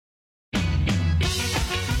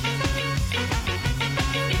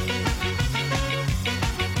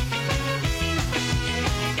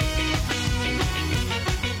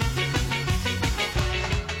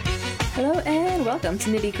welcome to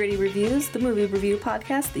Nitty Gritty Reviews, the movie review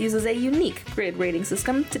podcast that uses a unique grid rating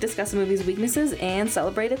system to discuss a movie's weaknesses and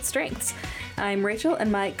celebrate its strengths. I'm Rachel,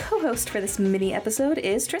 and my co-host for this mini episode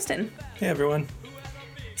is Tristan. Hey everyone.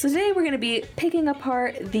 So today we're going to be picking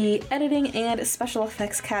apart the editing and special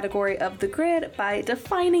effects category of the grid by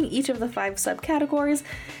defining each of the 5 subcategories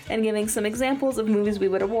and giving some examples of movies we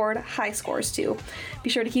would award high scores to. Be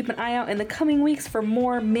sure to keep an eye out in the coming weeks for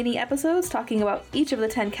more mini episodes talking about each of the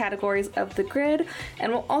 10 categories of the grid,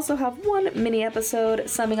 and we'll also have one mini episode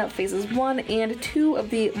summing up phases 1 and 2 of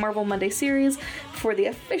the Marvel Monday series for the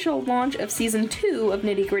official launch of season 2 of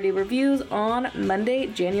Nitty Gritty Reviews on Monday,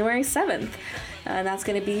 January 7th. And that's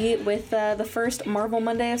going to be with the first Marvel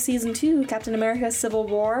Monday of Season 2, Captain America Civil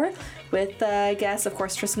War, with, I guess, of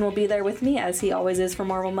course, Tristan will be there with me, as he always is for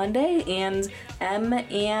Marvel Monday, and Em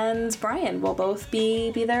and Brian will both be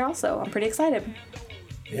there also. I'm pretty excited.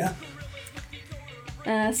 Yeah.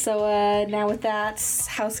 So now with that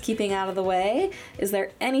housekeeping out of the way, is there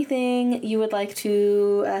anything you would like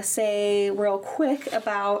to say real quick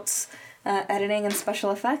about editing and special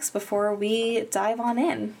effects before we dive on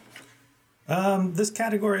in? This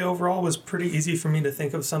category overall was pretty easy for me to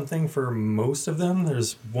think of something for most of them.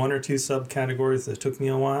 There's 1 or 2 subcategories that took me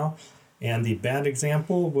a while, and the bad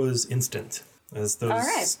example was instant, as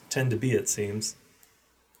those tend to be, it seems.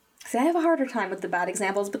 See, I have a harder time with the bad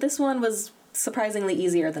examples, but this one was surprisingly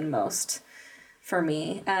easier than most for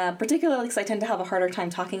me, particularly because I tend to have a harder time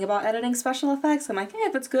talking about editing special effects. I'm like,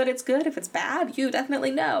 if it's good, it's good. If it's bad, you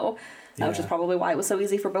definitely know, which is probably why it was so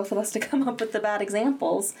easy for both of us to come up with the bad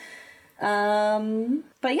examples.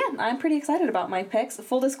 But yeah, I'm pretty excited about my picks.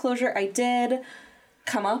 Full disclosure, I did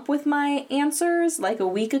come up with my answers like a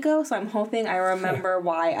week ago, so I'm hoping I remember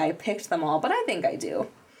why I picked them all, but I think I do.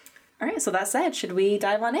 All right, so that said, should we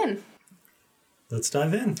dive on in? Let's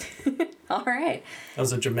dive in. All right. That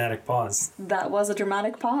was a dramatic pause. That was a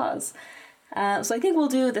dramatic pause. So I think we'll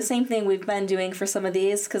do the same thing we've been doing for some of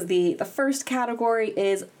these, because the first category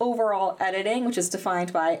is overall editing, which is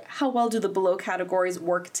defined by how well do the below categories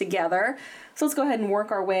work together. So let's go ahead and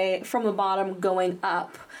work our way from the bottom going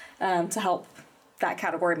up to help that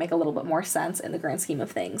category make a little bit more sense in the grand scheme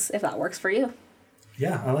of things, if that works for you.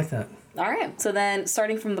 Yeah, I like that. All right, so then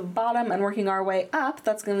starting from the bottom and working our way up,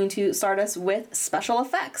 that's going to start us with special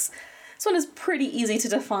effects. This one is pretty easy to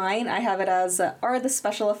define. I have it as, are the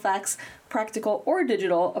special effects practical or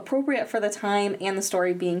digital, appropriate for the time and the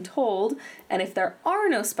story being told? And if there are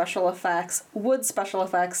no special effects, would special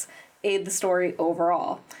effects aid the story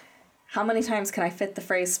overall? How many times can I fit the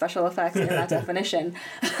phrase special effects in that definition?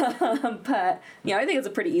 But, I think it's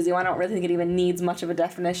a pretty easy one. I don't really think it even needs much of a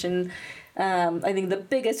definition. I think the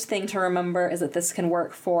biggest thing to remember is that this can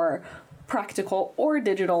work for practical or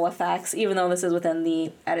digital effects, even though this is within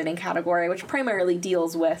the editing category, which primarily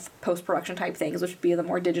deals with post-production type things, which would be the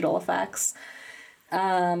more digital effects.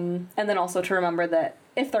 And then also to remember that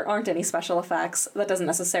if there aren't any special effects, that doesn't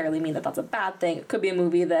necessarily mean that that's a bad thing. It could be a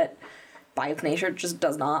movie that, by its nature, just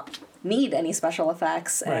does not need any special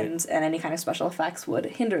effects, and any kind of special effects would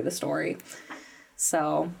hinder the story.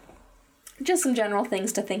 So, just some general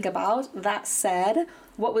things to think about. That said,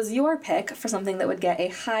 what was your pick for something that would get a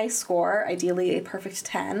high score, ideally a perfect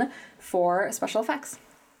 10, for special effects?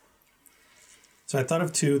 So I thought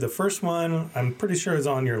of 2. The first one, I'm pretty sure is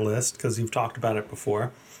on your list because you've talked about it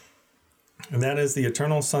before. And that is The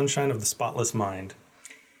Eternal Sunshine of the Spotless Mind.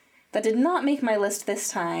 That did not make my list this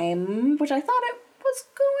time, which I thought it was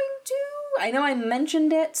going to. I know I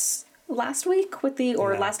mentioned it last week with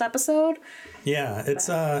last episode. Yeah, it's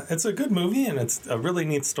a good movie, and it's a really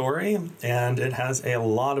neat story, and it has a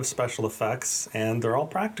lot of special effects, and they're all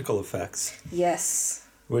practical effects. Yes.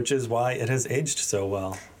 Which is why it has aged so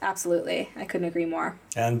well. Absolutely. I couldn't agree more.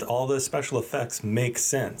 And all the special effects make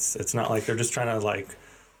sense. It's not like they're just trying to,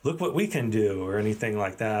 look what we can do or anything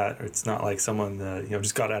like that. It's not like someone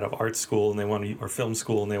just got out of art school and they want to, or film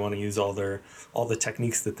school, and they want to use all the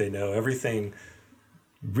techniques that they know. Everything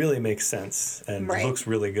really makes sense and looks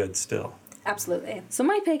really good still. Absolutely. So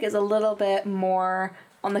my pick is a little bit more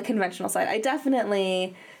on the conventional side. I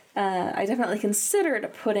definitely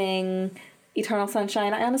considered putting Eternal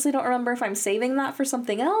Sunshine. I honestly don't remember if I'm saving that for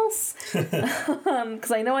something else,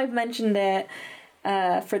 because I know I've mentioned it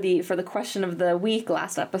for the question of the week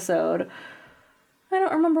last episode. I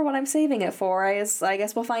don't remember what I'm saving it for. I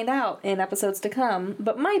guess we'll find out in episodes to come.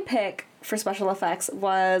 But my pick for special effects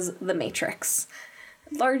was The Matrix.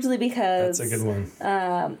 Largely because... That's a good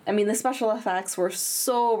one. The special effects were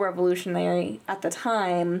so revolutionary at the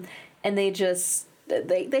time, and they just...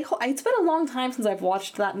 It's been a long time since I've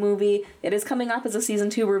watched that movie. It is coming up as a season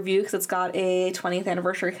 2 review because it's got a 20th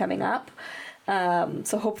anniversary coming up.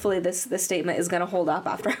 So hopefully this statement is going to hold up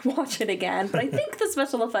after I watch it again. But I think the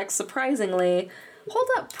special effects, surprisingly, hold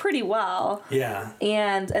up pretty well. Yeah.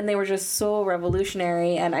 And they were just so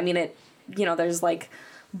revolutionary. And I mean, it, you know, there's like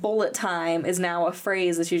bullet time is now a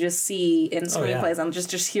phrase that you just see in screenplays. And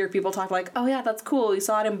just hear people talk like, oh yeah, that's cool. You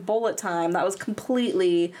saw it in bullet time. That was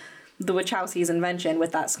completely the Wachowskis' invention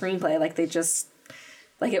with that screenplay. Like they just,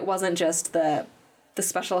 like it wasn't just the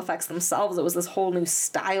special effects themselves. It was this whole new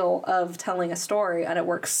style of telling a story. And it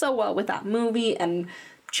worked so well with that movie and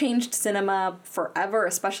changed cinema forever,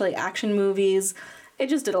 especially action movies. It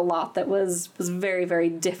just did a lot that was very, very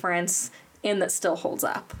different and that still holds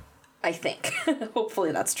up, I think.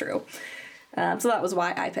 Hopefully that's true. So that was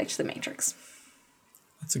why I picked The Matrix.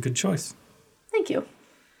 That's a good choice. Thank you.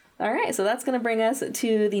 All right, so that's going to bring us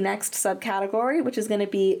to the next subcategory, which is going to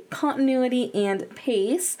be continuity and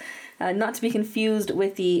pace. Not to be confused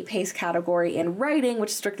with the pace category in writing,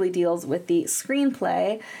 which strictly deals with the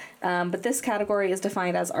screenplay. But this category is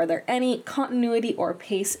defined as, are there any continuity or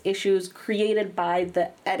pace issues created by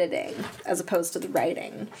the editing as opposed to the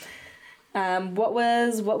writing? What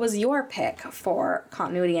was your pick for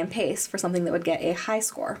continuity and pace for something that would get a high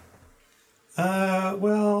score?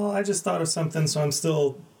 Well, I just thought of something, so I'm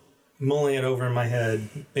still mulling it over in my head,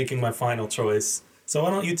 making my final choice. So why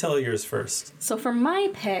don't you tell yours first? So for my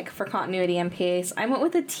pick for continuity and pace, I went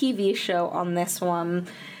with a TV show on this one.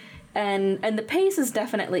 And the pace is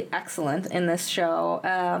definitely excellent in this show,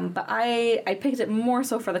 but I picked it more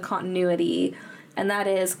so for the continuity, and that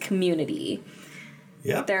is Community.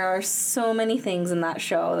 Yeah. There are so many things in that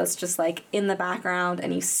show that's just like in the background,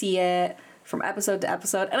 and you see it from episode to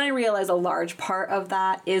episode. And I realize a large part of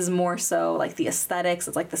that is more so like the aesthetics.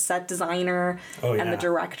 It's like the set designer and the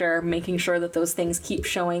director making sure that those things keep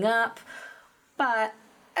showing up. But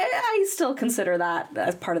I still consider that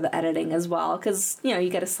as part of the editing as well, because, you know, you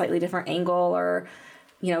get a slightly different angle or,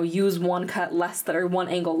 you know, use one cut less than or one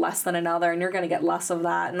angle less than another, and you're going to get less of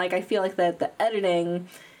that. And like, I feel like that the editing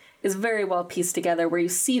is very well pieced together where you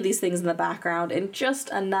see these things in the background and just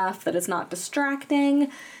enough that it's not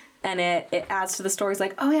distracting, and it adds to the stories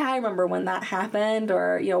like, oh yeah, I remember when that happened,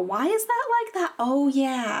 or, you know, why is that like that? Oh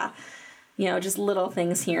yeah. You know, just little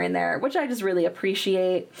things here and there, which I just really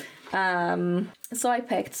appreciate. So I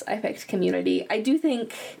picked Community. I do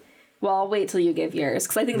think, well, I'll wait till you give yours,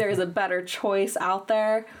 because I think there is a better choice out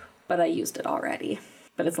there, but I used it already.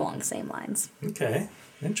 But it's along the same lines. Okay,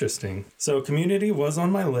 interesting. So Community was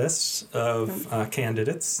on my list of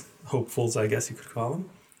candidates, hopefuls, I guess you could call them.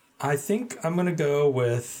 I think I'm going to go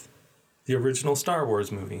with the original Star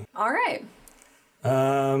Wars movie. All right.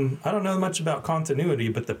 I don't know much about continuity,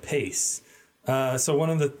 but the pace. So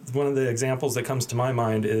one of the examples that comes to my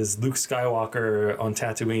mind is Luke Skywalker on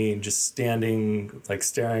Tatooine, just standing, like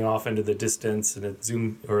staring off into the distance, and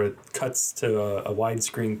it cuts to a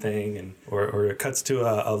widescreen thing, or it cuts to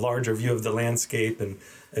a larger view of the landscape, and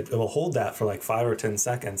it will hold that for like 5 or 10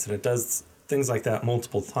 seconds, and it does things like that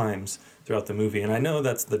multiple times throughout the movie. And I know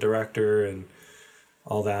that's the director and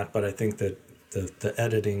all that, but I think that the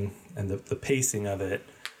editing and the pacing of it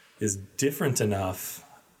is different enough.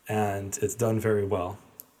 And it's done very well.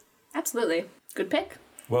 Absolutely. Good pick.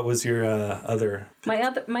 What was your other? My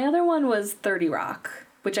other one was 30 Rock,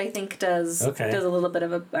 which I think does a little bit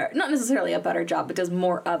of not necessarily a better job, but does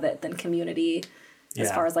more of it than Community,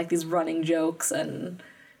 as far as like these running jokes. And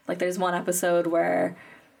like there's one episode where,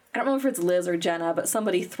 I don't remember if it's Liz or Jenna, but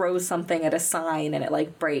somebody throws something at a sign and it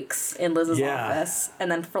like breaks in Liz's office.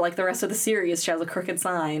 And then for like the rest of the series, she has a crooked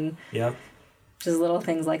sign. Yep. Just little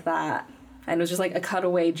things like that. And it was just like a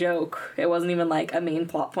cutaway joke. It wasn't even like a main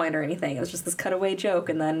plot point or anything. It was just this cutaway joke,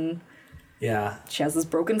 and then she has this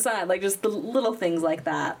broken sign. Like just the little things like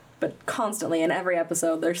that. But constantly in every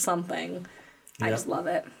episode, there's something. Yep. I just love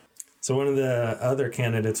it. So one of the other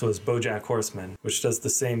candidates was BoJack Horseman, which does the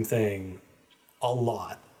same thing a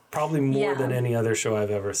lot. Probably more than any other show I've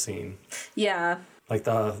ever seen. Yeah. Like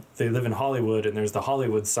they live in Hollywood, and there's the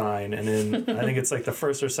Hollywood sign, and then I think it's like the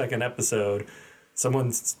first or second episode,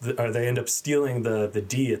 they end up stealing the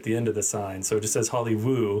D at the end of the sign, so it just says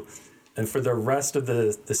Hollywood. And for the rest of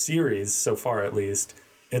the series, so far at least,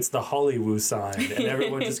 it's the Hollywood sign, and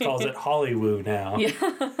everyone just calls it Hollywood now. Yeah.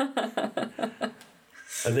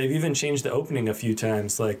 They've even changed the opening a few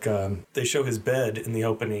times. Like they show his bed in the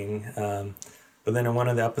opening, but then in one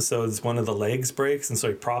of the episodes, one of the legs breaks, and so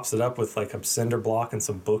he props it up with like a cinder block and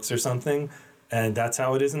some books or something, and that's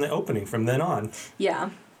how it is in the opening from then on. Yeah.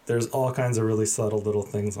 There's all kinds of really subtle little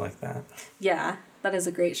things like that. Yeah, that is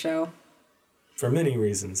a great show. For many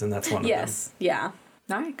reasons, and that's one of them. Yes, yeah.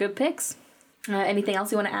 All right, good picks. Anything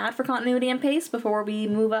else you want to add for continuity and pace before we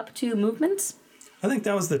move up to movements? I think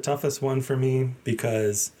that was the toughest one for me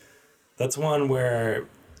because that's one where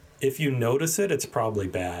if you notice it, it's probably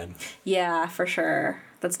bad. Yeah, for sure.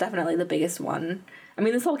 That's definitely the biggest one. I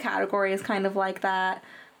mean, this whole category is kind of like that,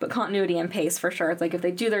 but continuity and pace for sure. It's like if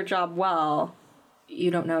they do their job well,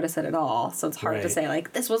 you don't notice it at all. So it's hard to say,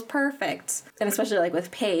 like, this was perfect. And especially, like, with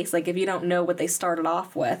pace, like, if you don't know what they started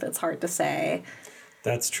off with, it's hard to say.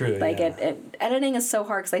 That's true, like, yeah. Editing is so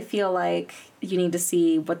hard because I feel like you need to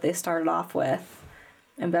see what they started off with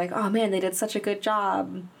and be like, oh, man, they did such a good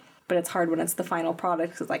job. But it's hard when it's the final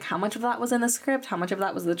product. Because, like, how much of that was in the script? How much of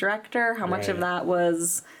that was the director? How much of that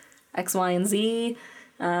was X, Y, and Z?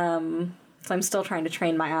 So I'm still trying to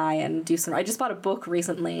train my eye and do some... I just bought a book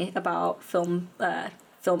recently about film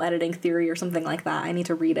editing theory or something like that. I need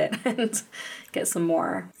to read it and get some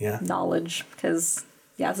more knowledge. Because,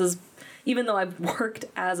 this is... Even though I've worked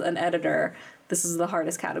as an editor, this is the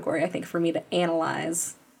hardest category, I think, for me to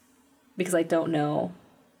analyze. Because I don't know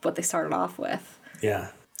what they started off with.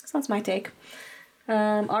 Yeah. So that's my take.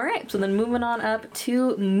 All right, so then moving on up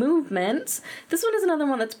to movement. This one is another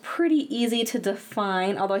one that's pretty easy to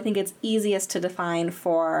define, although I think it's easiest to define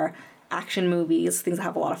for action movies, things that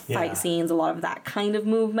have a lot of fight scenes, a lot of that kind of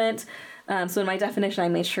movement. So in my definition, I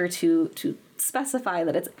made sure to specify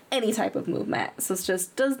that it's any type of movement. So it's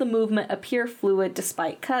just, does the movement appear fluid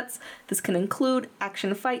despite cuts? This can include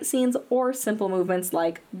action fight scenes or simple movements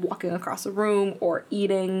like walking across a room or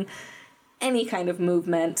eating. Any kind of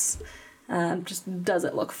movement. Just does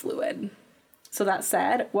it look fluid? So that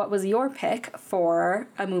said, what was your pick for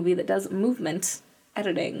a movie that does movement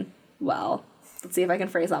editing well? Let's see if I can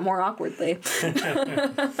phrase that more awkwardly.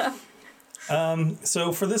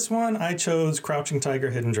 So for this one, I chose Crouching Tiger,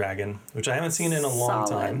 Hidden Dragon, which I haven't seen in a long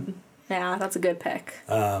time. Yeah, that's a good pick.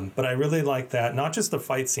 But I really like that. Not just the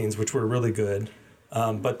fight scenes, which were really good,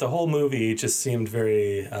 but the whole movie just seemed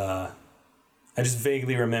very... I just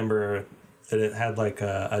vaguely remember that it had like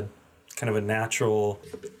a kind of a natural,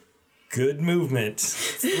 good movement,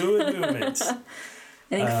 fluid movement. I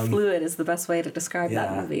think fluid is the best way to describe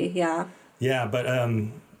that movie. Yeah. Yeah, but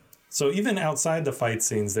so even outside the fight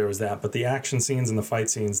scenes, there was that, but the action scenes and the fight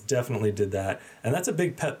scenes definitely did that. And that's a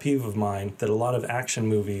big pet peeve of mine, that a lot of action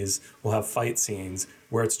movies will have fight scenes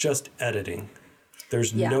where it's just editing.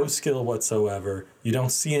 There's no skill whatsoever. You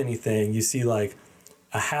don't see anything. You see like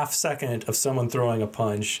a half second of someone throwing a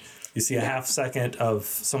punch. You see a half second of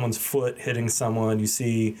someone's foot hitting someone. You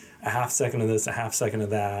see a half second of this, a half second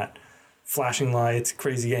of that. Flashing lights,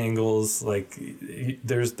 crazy angles. Like,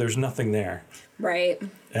 there's nothing there. Right.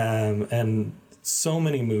 And so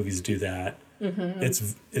many movies do that. Mm-hmm.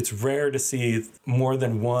 It's rare to see more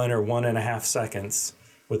than 1 or 1.5 seconds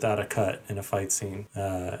without a cut in a fight scene.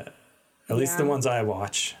 At least the ones I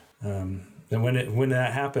watch. And when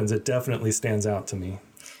that happens, it definitely stands out to me.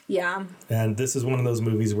 Yeah. And this is one of those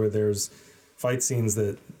movies where there's fight scenes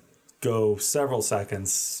that go several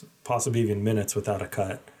seconds, possibly even minutes without a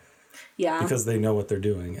cut. Yeah. Because they know what they're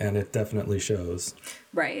doing, and it definitely shows.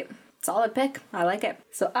 Right. Solid pick. I like it.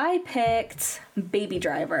 So I picked Baby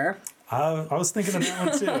Driver. I was thinking of that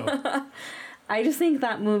one too. I just think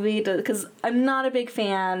that movie, because I'm not a big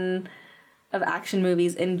fan of action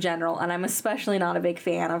movies in general, and I'm especially not a big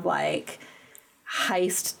fan of like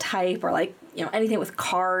heist type or like, you know, anything with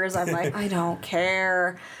cars. I'm like, I don't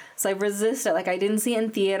care. So I resist it. Like, I didn't see it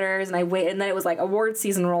in theaters, and I waited, and then it was like award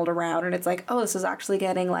season rolled around, and it's like, oh, this is actually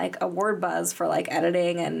getting like award buzz for like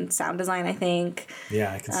editing and sound design, I think.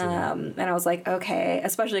 Yeah, I can see that. And I was like, okay,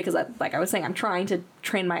 especially because, like I was saying, I'm trying to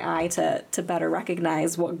train my eye to better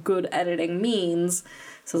recognize what good editing means.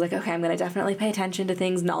 So I was like, okay, I'm going to definitely pay attention to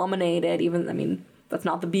things nominated, even, I mean, that's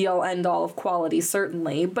not the be-all, end-all of quality,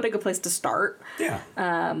 certainly, but a good place to start. Yeah.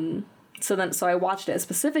 So I watched it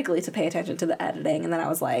specifically to pay attention to the editing, and then I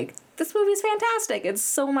was like, this movie's fantastic. It's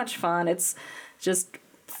so much fun. It's just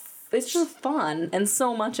fun, and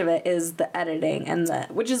so much of it is the editing, and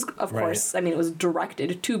which is, of course, I memean, it was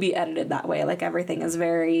directed to be edited that way. Like, everything is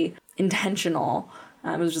very intentional.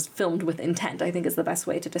 It was just filmed with intent, I think is the best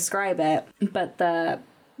way to describe it. But the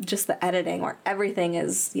editing, where everything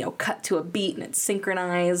is, you know, cut to a beat and it's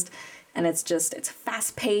synchronized, and it's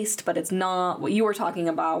fast paced, but it's not what you were talking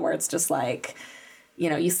about, where it's just like, you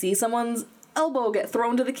know, you see someone's elbow get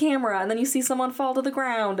thrown to the camera, and then you see someone fall to the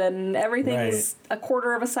ground, and everything's a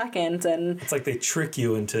quarter of a second, and it's like they trick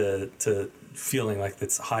you into feeling like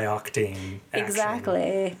it's high octane action.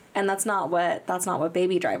 Exactly. And that's not what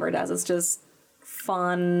Baby Driver does. It's just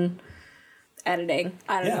fun editing.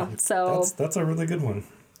 I don't know. So that's a really good one.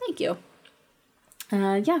 Thank you.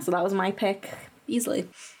 So that was my pick easily.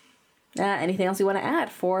 Anything else you want to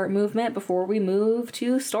add for movement before we move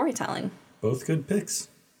to storytelling? Both good picks.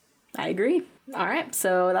 I agree. All right,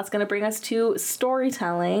 so that's going to bring us to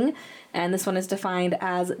storytelling, and this one is defined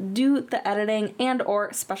as do the editing and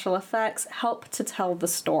or special effects help to tell the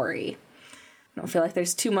story. I don't feel like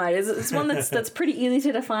there's too much. It's one that's pretty easy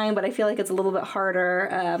to define, but I feel like it's a little bit harder,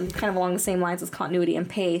 kind of along the same lines as continuity and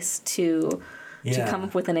pace to come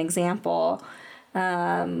up with an example.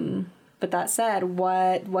 But that said,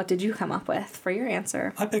 what did you come up with for your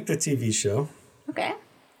answer? I picked a TV show. Okay.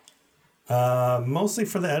 Mostly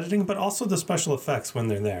for the editing, but also the special effects when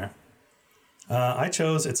they're there. I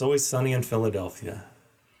chose It's Always Sunny in Philadelphia.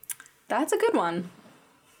 That's a good one.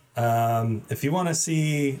 If you want to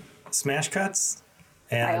see smash cuts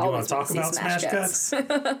and you want to talk about smash cuts,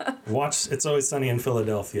 watch It's Always Sunny in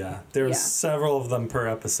Philadelphia. There's several of them per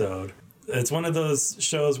episode. It's one of those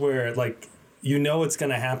shows where, like, you know it's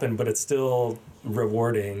going to happen, but it's still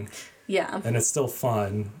rewarding. Yeah. And it's still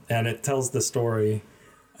fun, and it tells the story.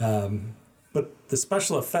 But the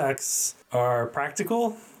special effects are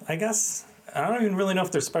practical, I guess. I don't even really know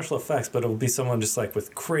if they're special effects, but it'll be someone just like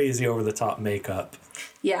with crazy over-the-top makeup.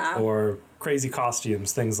 Yeah. Or crazy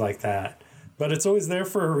costumes, things like that. But it's always there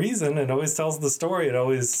for a reason. It always tells the story. It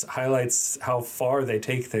always highlights how far they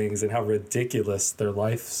take things and how ridiculous their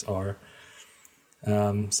lives are.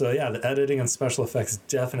 So yeah, the editing and special effects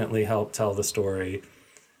definitely help tell the story.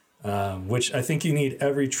 Which I think you need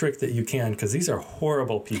every trick that you can, because these are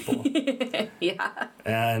horrible people. Yeah.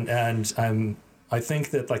 And I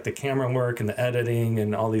think that like the camera work and the editing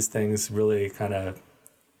and all these things really kind of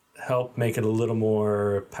help make it a little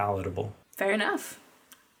more palatable. Fair enough.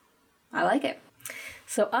 I like it.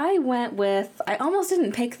 So I almost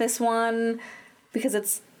didn't pick this one because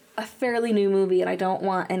it's a fairly new movie and I don't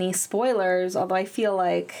want any spoilers, although I feel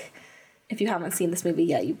like if you haven't seen this movie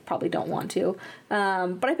yet, you probably don't want to.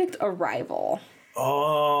 But I picked Arrival.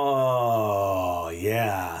 Oh,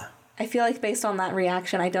 yeah. I feel like based on that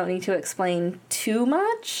reaction, I don't need to explain too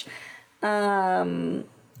much.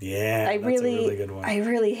 Yeah, that's a really good one. I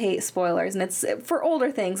really hate spoilers, and it's for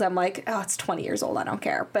older things. I'm like, oh, it's 20 years old. I don't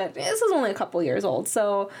care. But this is only a couple years old,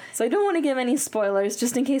 so I don't want to give any spoilers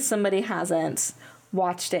just in case somebody hasn't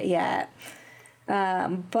watched it yet.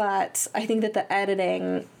 But I think that the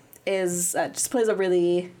editing is just plays a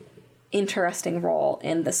really interesting role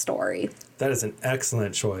in the story. That is an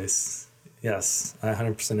excellent choice. Yes, I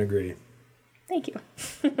 100% agree. Thank you.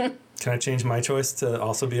 Can I change my choice to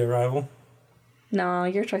also be Arrival? No,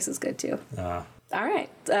 your choice is good too. All right.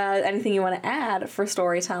 Anything you want to add for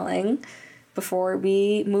storytelling before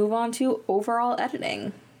we move on to overall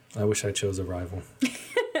editing? I wish I chose Arrival.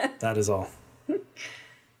 That is all.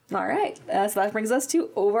 All right. So that brings us to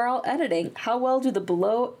overall editing. How well do the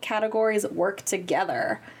below categories work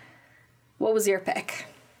together? What was your pick?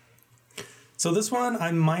 So this one,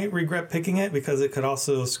 I might regret picking it because it could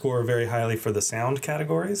also score very highly for the sound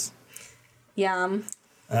categories. Yeah.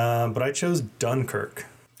 But I chose Dunkirk.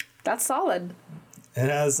 That's solid. It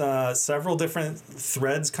has several different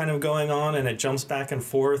threads kind of going on, and it jumps back and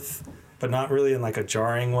forth, but not really in like a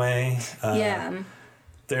jarring way. Yeah.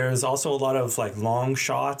 There's also a lot of like long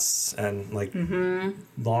shots and like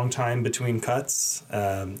long time between cuts.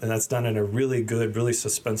 And that's done in a really good, really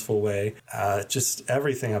suspenseful way. Just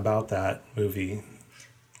everything about that movie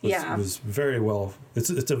was very well.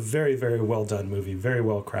 It's a very, very well done movie, very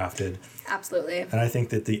well crafted. Absolutely. And I think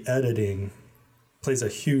that the editing plays a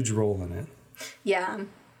huge role in it. Yeah.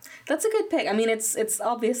 That's a good pick. I mean, it's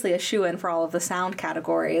obviously a shoo-in for all of the sound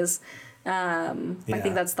categories. I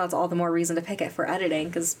think that's all the more reason to pick it for editing,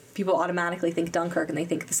 because people automatically think Dunkirk and they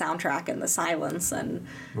think the soundtrack and the silence and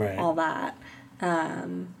all that.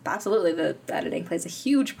 But absolutely, the editing plays a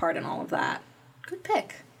huge part in all of that. Good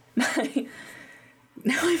pick.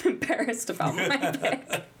 Now I'm embarrassed about my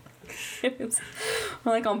pick.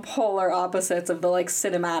 We're like on polar opposites of the like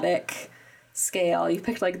cinematic scale. You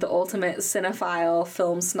picked like the ultimate cinephile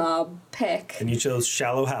film snob pick. And you chose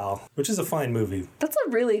Shallow Hal, which is a fine movie. That's a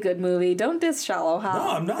really good movie. Don't diss Shallow Hal. No,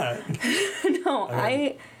 I'm not. No,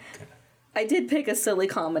 I did pick a silly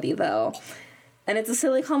comedy though. And it's a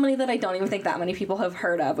silly comedy that I don't even think that many people have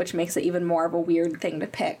heard of, which makes it even more of a weird thing to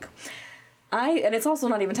pick. And it's also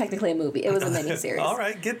not even technically a movie. It was a miniseries. All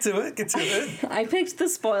right, get to it. I picked The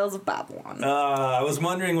Spoils of Babylon. I was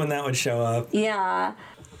wondering when that would show up. Yeah.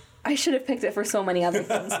 I should have picked it for so many other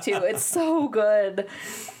things too. It's so good.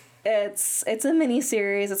 It's a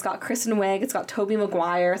miniseries. It's got Kristen Wiig. It's got Tobey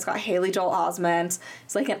Maguire. It's got Haley Joel Osment.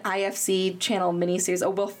 It's like an IFC channel miniseries.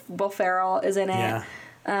 Oh, Will Ferrell is in it. Yeah.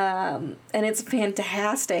 And it's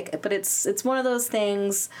fantastic. But it's one of those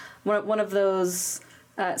things. One of those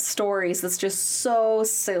stories that's just so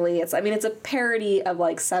silly. It's a parody of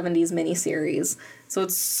like 70s miniseries. So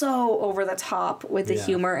it's so over the top with the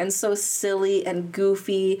humor and so silly and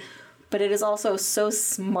goofy, but it is also so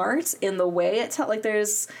smart in the way it tells. Like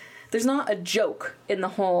there's not a joke in the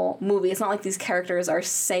whole movie. It's not like these characters are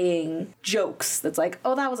saying jokes that's like,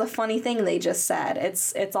 oh, that was a funny thing they just said.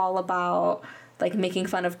 It's all about like making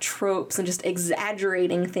fun of tropes and just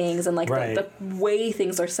exaggerating things and like the way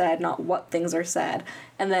things are said, not what things are said.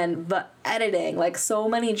 And then the editing, like so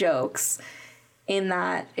many jokes in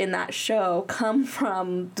that show come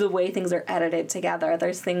from the way things are edited together.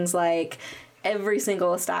 There's things like every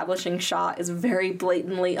single establishing shot is very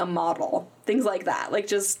blatantly a model. Things like that. Like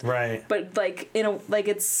just but like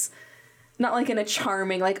it's not like in a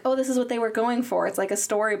charming, like, oh, this is what they were going for. It's like a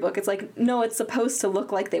storybook. It's like, no, it's supposed to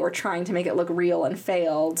look like they were trying to make it look real and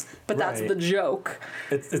failed, but that's the joke.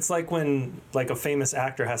 It's like when like a famous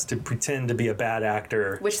actor has to pretend to be a bad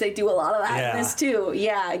actor. Which they do a lot of that in this too.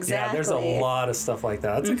 Yeah, exactly. Yeah, there's a lot of stuff like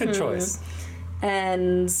that. That's a good choice.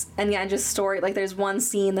 And just story, like there's one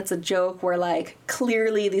scene that's a joke where like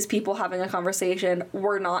clearly these people having a conversation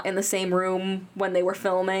were not in the same room when they were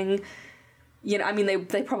filming. You know, I mean,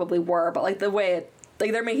 they probably were, but like the way it,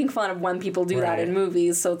 like they're making fun of when people do that in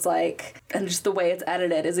movies, so it's like, and just the way it's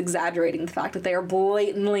edited is exaggerating the fact that they are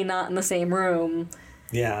blatantly not in the same room.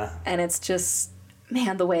 Yeah. And it's just,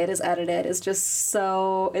 man, the way it is edited is just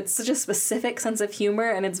so, it's such a specific sense of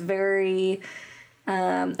humor, and it's very,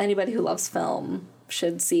 anybody who loves film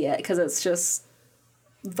should see it, because it's just,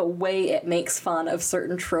 the way it makes fun of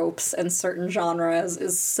certain tropes and certain genres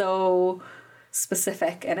is so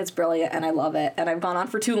specific, and it's brilliant, and I love it. And I've gone on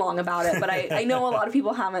for too long about it, but I know a lot of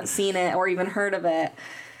people haven't seen it or even heard of it,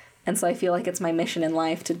 and so I feel like it's my mission in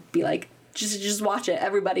life to be like, just watch it.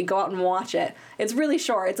 Everybody go out and watch it. It's really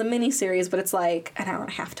short. It's a mini series, but it's like an hour and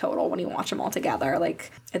a half total when you watch them all together.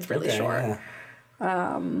 Like, it's really short.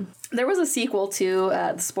 Yeah. There was a sequel to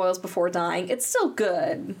The Spoils Before Dying. It's still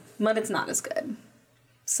good, but it's not as good.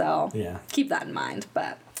 So keep that in mind.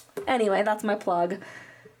 But anyway, that's my plug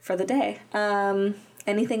for the day.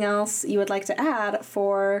 Anything else you would like to add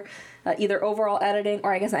for either overall editing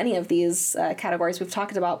or I guess any of these categories we've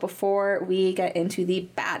talked about before we get into the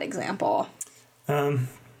bad example?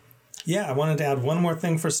 Yeah, I wanted to add one more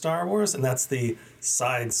thing for Star Wars, and that's the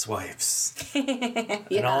side swipes.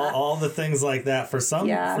 And all the things like that. For some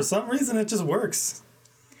reason, it just works.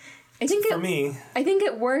 For me. I think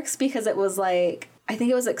it works because it was like, I think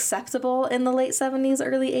it was acceptable in the late 70s,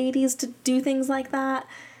 early 80s to do things like that.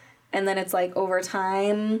 And then it's like over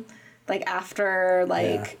time, like after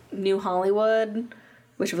like New Hollywood,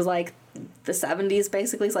 which was like the 70s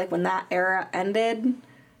basically, it's like when that era ended,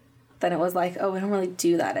 then it was like, oh, we don't really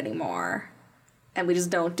do that anymore. And we just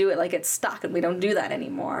don't do it. Like it's stuck and we don't do that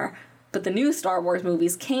anymore. But the new Star Wars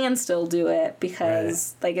movies can still do it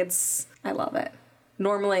because like I love it.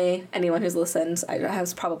 Normally, anyone who's listened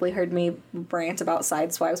has probably heard me rant about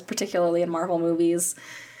side swipes, particularly in Marvel movies.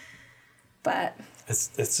 But it's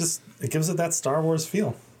just, it gives it that Star Wars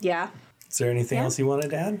feel. Yeah. Is there anything else you wanted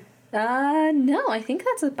to add? No, I think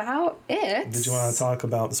that's about it. Did you want to talk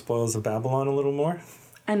about the Spoils of Babylon a little more?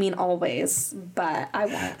 I mean, always, but I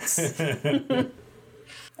won't.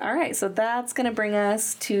 All right, so that's going to bring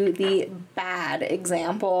us to the bad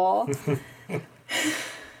example.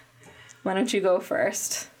 Why don't you go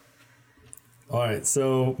first? All right,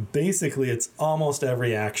 so basically it's almost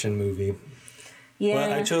every action movie. Yeah.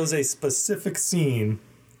 But I chose a specific scene.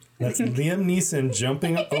 That's Liam Neeson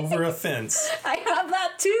jumping over a fence. I have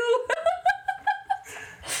that too.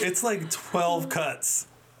 It's like 12 cuts.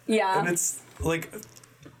 Yeah. And it's like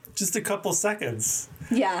just a couple seconds.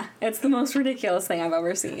 Yeah, it's the most ridiculous thing I've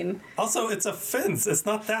ever seen. Also, it's a fence. It's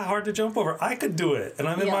not that hard to jump over. I could do it, and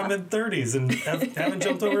I'm in my mid-30s and haven't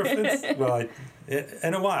jumped over a fence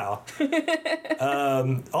in a while.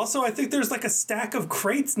 Also, I think there's like a stack of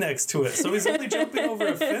crates next to it, so he's only jumping over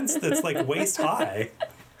a fence that's like waist high.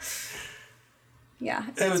 Yeah,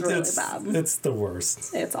 it's really bad. It's the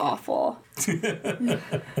worst. It's awful. Is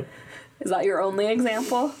that your only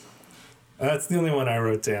example? That's the only one I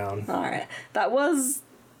wrote down. All right. That was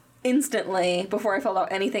instantly, before I filled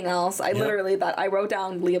out anything else, I literally wrote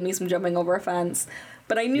down Liam Neeson jumping over a fence,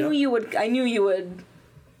 but I knew you would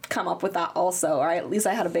come up with that also, or at least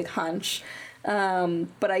I had a big hunch.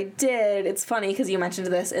 But I did. It's funny because you mentioned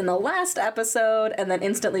this in the last episode and then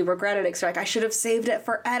instantly regretted it. So like, I should have saved it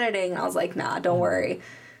for editing. And I was like, nah, don't worry.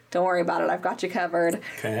 Don't worry about it. I've got you covered.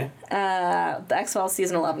 Okay. The X-Files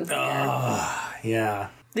season 11 premiere. Yeah.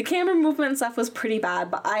 The camera movement and stuff was pretty bad,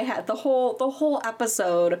 but I had the whole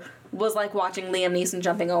episode was like watching Liam Neeson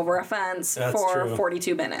jumping over a fence That's for true.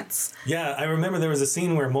 42 minutes. Yeah, I remember there was a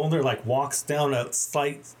scene where Mulder like walks down a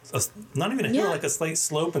slight, not even a hill, Yeah. like a slight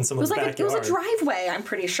slope in It someone's was like backyard. it was a driveway, I'm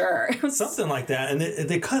pretty sure. It was, Something like that, and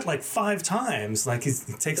they cut like 5 times. Like he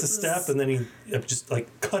takes a step, and then he just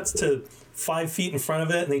like cuts to 5 feet in front of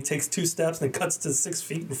it, and he takes 2 steps, and then cuts to 6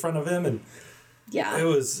 feet in front of him, and yeah. it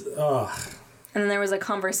was, And then there was a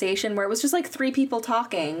conversation where it was just like 3 people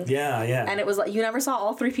talking. yeah. And it was like, you never saw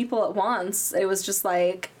all 3 people at once. It was just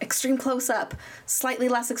like extreme close up, slightly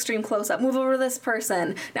less extreme close up. Move over to this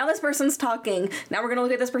person. Now this person's talking. Now we're going to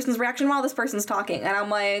look at this person's reaction while this person's talking. And I'm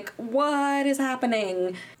like, what is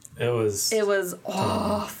happening? It was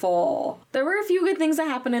Awful. There were a few good things that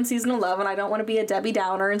happened in season 11. I don't want to be a Debbie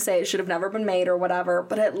Downer and say it should have never been made or whatever,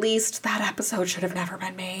 but at least that episode should have never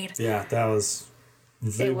been made. Yeah, that was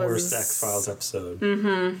the It was- worst X-Files episode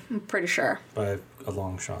I'm pretty sure. by a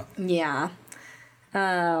long shot. Yeah.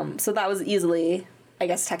 So that was easily, I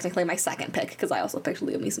guess, technically my second pick, because I also picked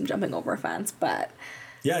Liam Neeson jumping over a fence, but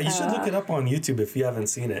Yeah, you should look it up on YouTube if you haven't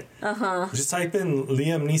seen it. Just type in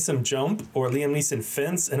Liam Neeson jump or Liam Neeson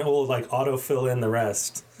fence, and it will like autofill in the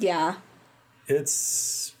rest. yeah.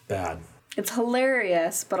 It's bad. It's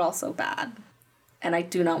hilarious, but also bad. And I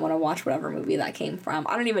do not want to watch whatever movie that came from.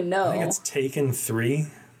 I don't even know. I think it's Taken 3.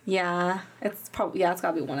 Yeah. It's probably, it's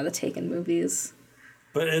gotta be one of the Taken movies.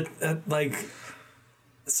 But it like,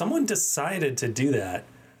 someone decided to do that.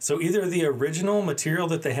 So either the original material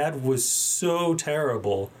that they had was so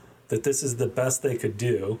terrible that this is the best they could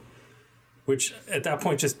do, which at that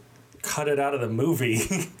point just cut it out of the movie.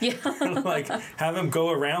 Yeah. Like have him go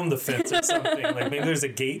around the fence or something. Like maybe there's a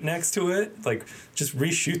gate next to it. Like just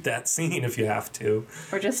reshoot that scene if you have to.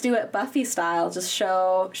 Or just do it Buffy style. Just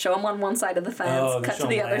show him on one side of the fence, Oh, cut show to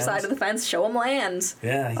the him other land. side of the fence, show him land.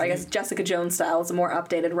 Yeah. Or I guess Jessica Jones style is a more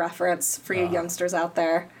updated reference for you youngsters out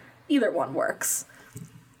there. Either one works.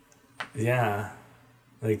 Yeah.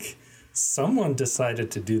 Like someone decided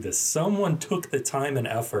to do this. Someone took the time and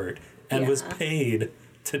effort and was Yeah. paid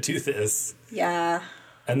to do this. Yeah.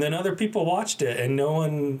 And then other people watched it and no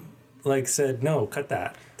one like said, no, cut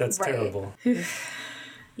that. That's Right. terrible.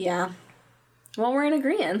 Yeah. Well, we're in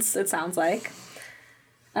agreement, it sounds like.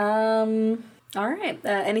 All right.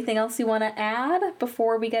 Anything else you want to add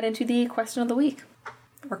before we get into the question of the week?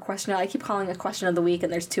 Or question, I keep calling it question of the week,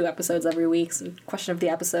 and there's 2 episodes every week, so question of the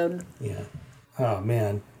episode. Yeah. Oh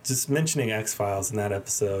man. Just mentioning X-Files in that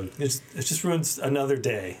episode, it just ruins another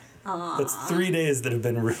day. That's 3 days that have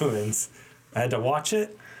been ruined. I had to watch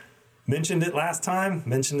it, mentioned it last time,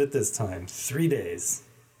 mentioned it this time. 3 days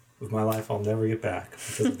of my life I'll never get back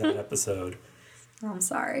because of that episode. I'm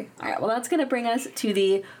sorry. All right, well, that's going to bring us to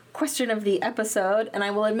the question of the episode, and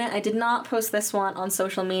I will admit I did not post this one on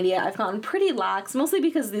social media. I've gotten pretty lax, mostly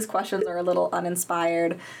because these questions are a little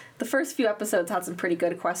uninspired. The first few episodes had some pretty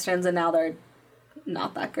good questions, and now they're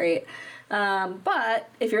not that great. But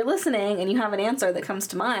if you're listening and you have an answer that comes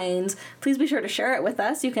to mind, please be sure to share it with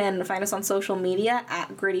us. You can find us on social media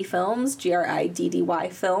at Gritty Films,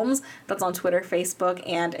 GRIDDY Films. That's on Twitter, Facebook,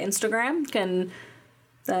 and Instagram. You can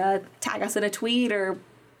tag us in a tweet or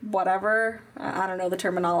whatever. I don't know the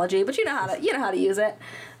terminology, but you know how to use it.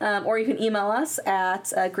 Or you can email us at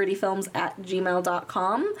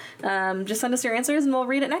grittyfilms@gmail.com. Just send us your answers and we'll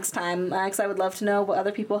read it next time, because I would love to know what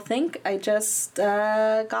other people think. I just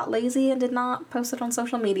got lazy and did not post it on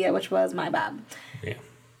social media, which was my bad. Yeah.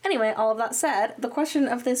 Anyway, all of that said, the question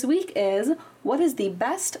of this week is, what is the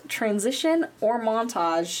best transition or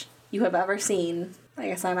montage you have ever seen? I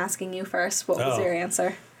guess I'm asking you first. What was your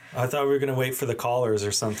answer? I thought we were going to wait for the callers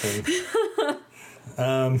or something.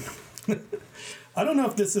 I don't know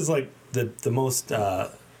if this is like the most,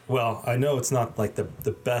 well, I know it's not like the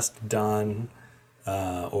best done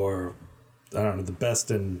or, I don't know, the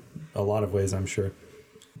best in a lot of ways, I'm sure.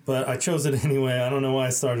 But I chose it anyway. I don't know why I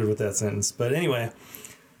started with that sentence. But anyway,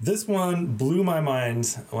 this one blew my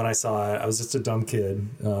mind when I saw it. I was just a dumb kid,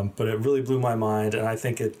 but it really blew my mind. And I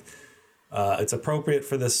think it's appropriate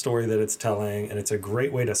for this story that it's telling, and it's a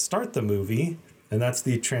great way to start the movie, and that's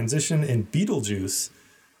the transition in Beetlejuice,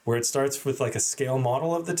 where it starts with like a scale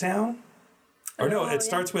model of the town. Or no, it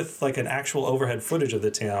starts with like an actual overhead footage of the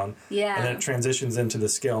town, Yeah. and then it transitions into the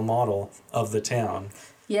scale model of the town.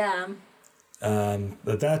 Yeah.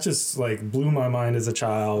 But that just like blew my mind as a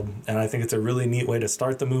child, and I think it's a really neat way to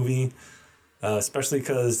start the movie. Especially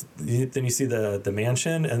because then you see the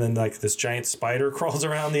mansion, and then like this giant spider crawls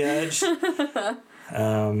around the edge.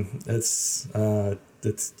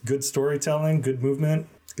 It's good storytelling, good movement,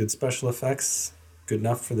 good special effects, good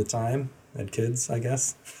enough for the time and kids, I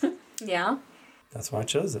guess. Yeah. That's why I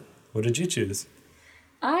chose it. What did you choose?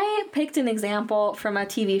 I picked an example from a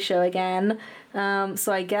TV show again.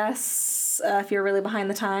 So I guess if you're really behind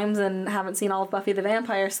the times and haven't seen all of Buffy the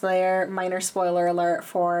Vampire Slayer, minor spoiler alert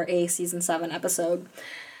for a season 7 episode.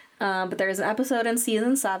 But there is an episode in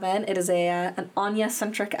season 7. It is an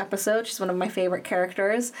Anya-centric episode. She's one of my favorite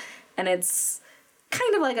characters. And it's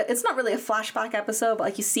kind of like it's not really a flashback episode, but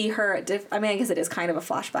like you see her at I guess it is kind of a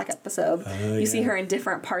flashback episode. You see her in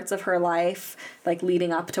different parts of her life, like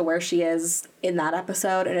leading up to where she is in that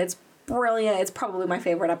episode, and it's brilliant. It's probably my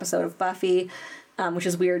favorite episode of Buffy, which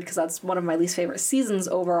is weird because that's one of my least favorite seasons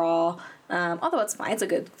overall. Although it's fine, it's a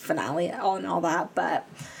good finale and all that,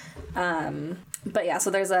 But yeah, so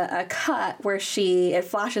there's a cut where it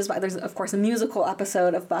flashes by. There's, of course, a musical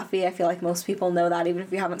episode of Buffy. I feel like most people know that, even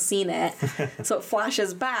if you haven't seen it. So it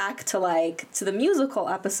flashes back to the musical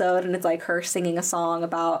episode, and it's like her singing a song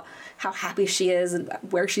about how happy she is and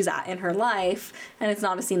where she's at in her life. And it's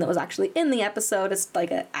not a scene that was actually in the episode. It's like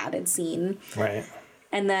an added scene. Right.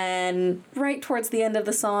 And then right towards the end of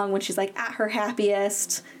the song, when she's like at her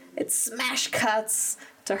happiest, it smash cuts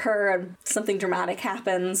to her and something dramatic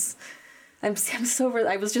happens. I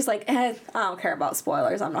was just like, I don't care about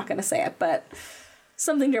spoilers. I'm not going to say it, but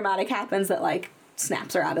something dramatic happens that like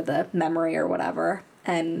snaps her out of the memory or whatever.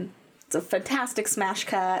 And it's a fantastic smash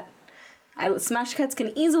cut. Smash cuts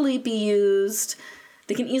can easily be used.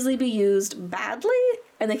 They can easily be used badly,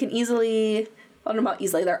 and they can easily, I don't know about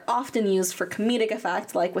easily, they're often used for comedic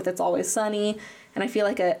effect, like with It's Always Sunny. And I feel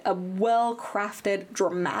like a well-crafted,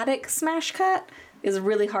 dramatic smash cut is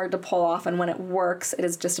really hard to pull off, and when it works, it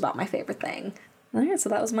is just about my favorite thing. All right, so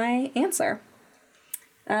that was my answer.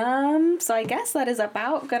 So I guess that is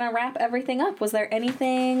about gonna wrap everything up. Was there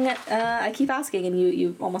anything, I keep asking and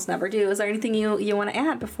you almost never do, is there anything you want to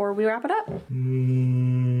add before we wrap it up?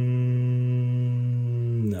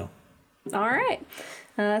 No. All right.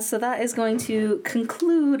 So that is going to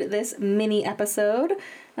conclude this mini episode.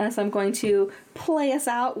 So I'm going to play us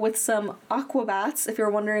out with some Aquabats. If you're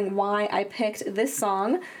wondering why I picked this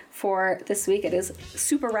song for this week, it is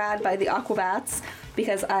Super Rad by the Aquabats,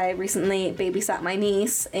 because I recently babysat my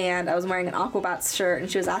niece and I was wearing an Aquabats shirt and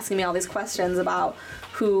she was asking me all these questions about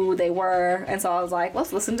who they were, and so I was like,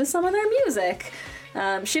 let's listen to some of their music.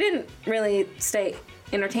 She didn't really stay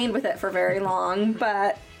entertained with it for very long,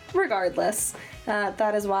 but regardless,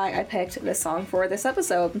 that is why I picked this song for this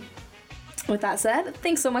episode. With that said,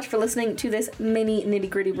 thanks so much for listening to this mini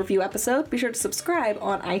nitty-gritty review episode. Be sure to subscribe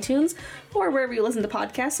on iTunes or wherever you listen to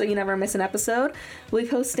podcasts so you never miss an episode. We'll be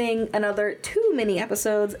posting another 2 mini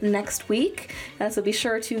episodes next week, so be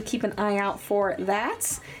sure to keep an eye out for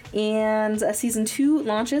that. And Season 2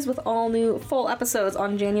 launches with all new full episodes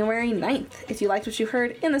on January 9th. If you liked what you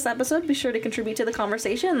heard in this episode, be sure to contribute to the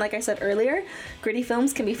conversation. Like I said earlier, Gritty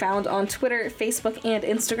Films can be found on Twitter, Facebook, and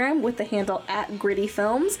Instagram with the handle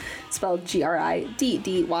 @GrittyFilms, spelled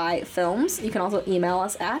GRIDDY Films. You can also email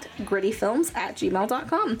us at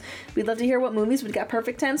grittyfilms@gmail.com. We'd love to hear what movies would get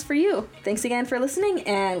perfect 10s for you. Thanks again for listening,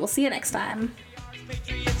 and we'll see you next time.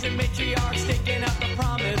 Patriots and matriarchs taking up the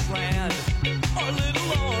promise.